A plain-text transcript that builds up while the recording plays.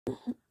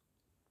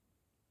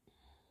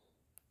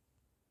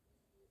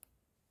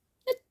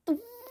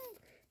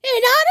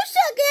In honest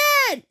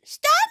again!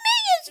 Stop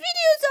making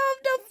videos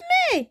out of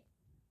me!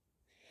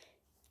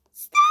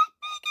 Stop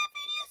making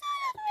videos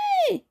out of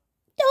me!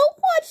 Don't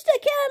watch the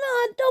camera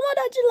on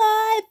Tomodachi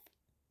Live!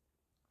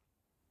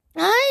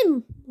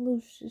 I'm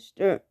Blue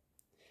Sister.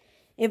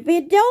 If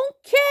you don't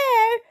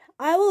care,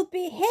 I will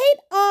be hate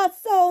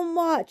us so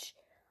much.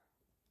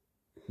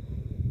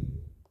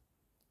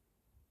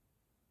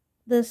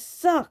 This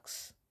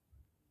sucks.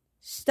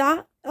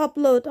 Stop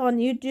upload on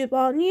YouTube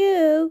on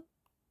you.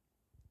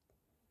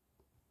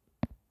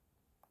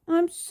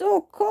 I'm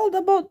so cold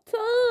about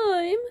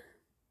time.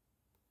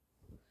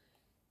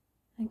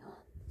 Hang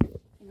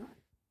on.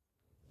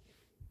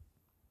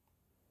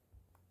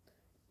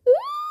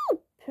 Ooh,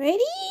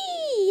 pretty.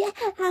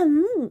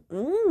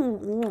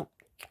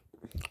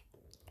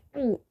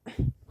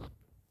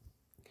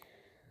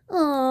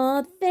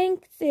 Aw,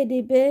 thanks,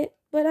 Edibe,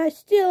 but I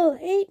still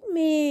hate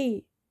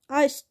me.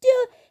 I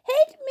still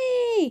hate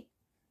me.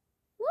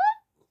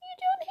 What? You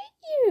don't hate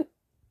you?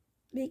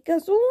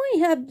 Because we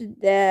have the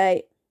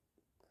day.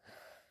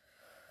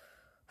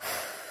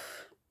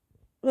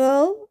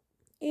 Well,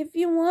 if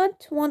you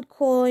want 1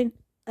 coin,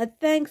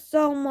 thanks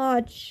so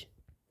much.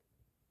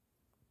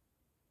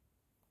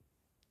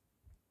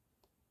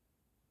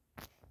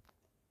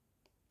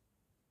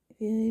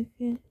 If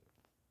you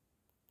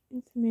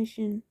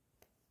information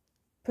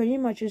pretty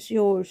much is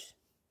yours.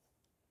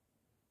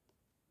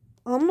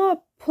 I'm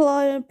not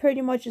playing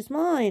pretty much as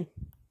mine.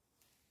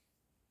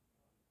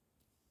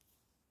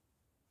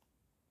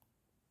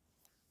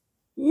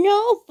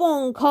 No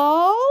phone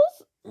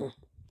calls.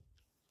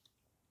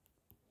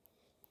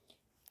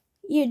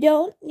 You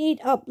don't need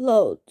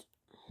upload.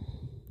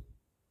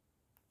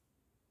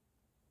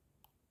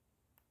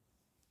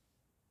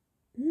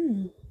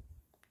 Yum.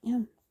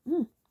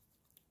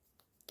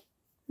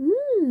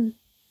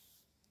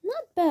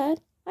 Not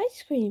bad.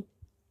 Ice cream.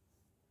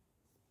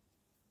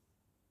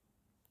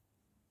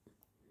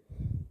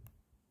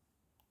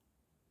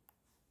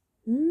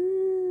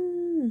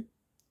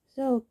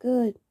 So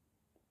good.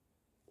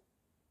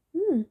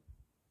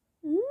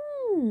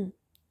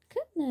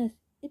 Goodness,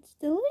 it's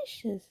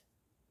delicious.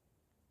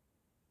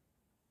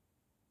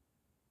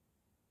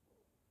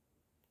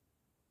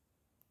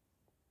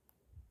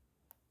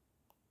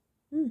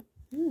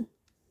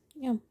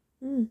 Yum.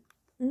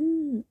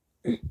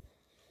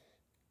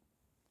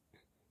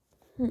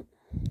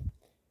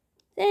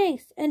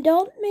 Thanks, and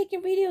don't make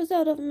your videos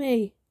out of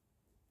me.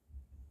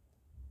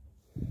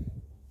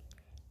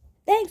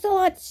 Thanks a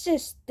lot,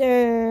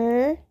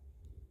 sister.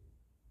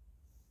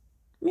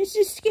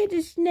 Mrs.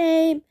 Skitter's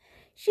name,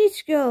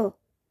 she's girl.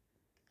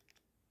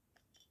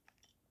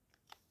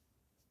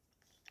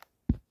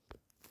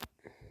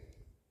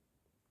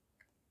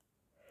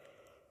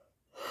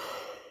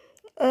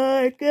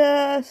 I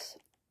guess.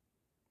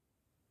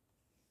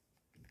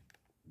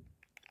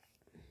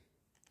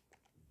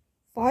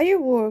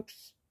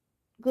 Fireworks.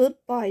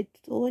 Goodbye,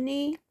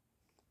 20.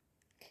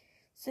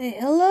 Say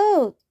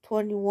hello,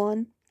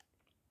 21.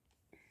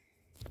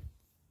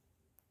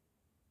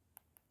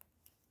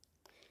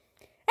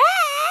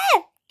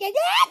 Get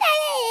out of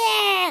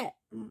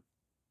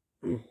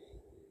here!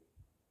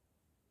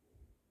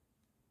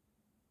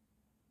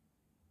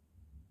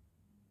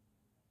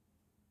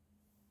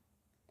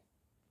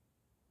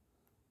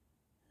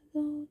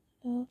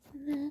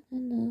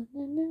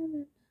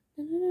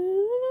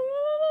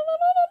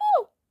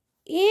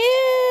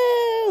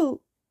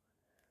 Ew!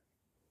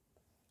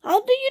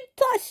 How do you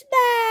touch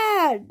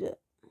that?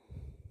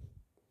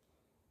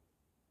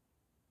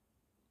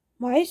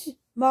 My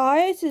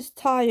eyes is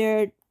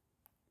tired.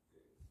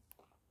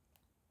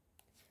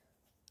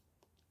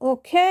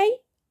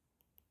 Okay?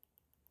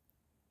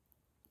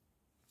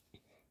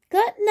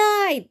 Good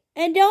night.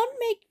 And don't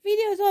make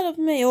videos out of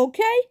me,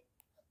 okay?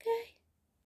 Okay.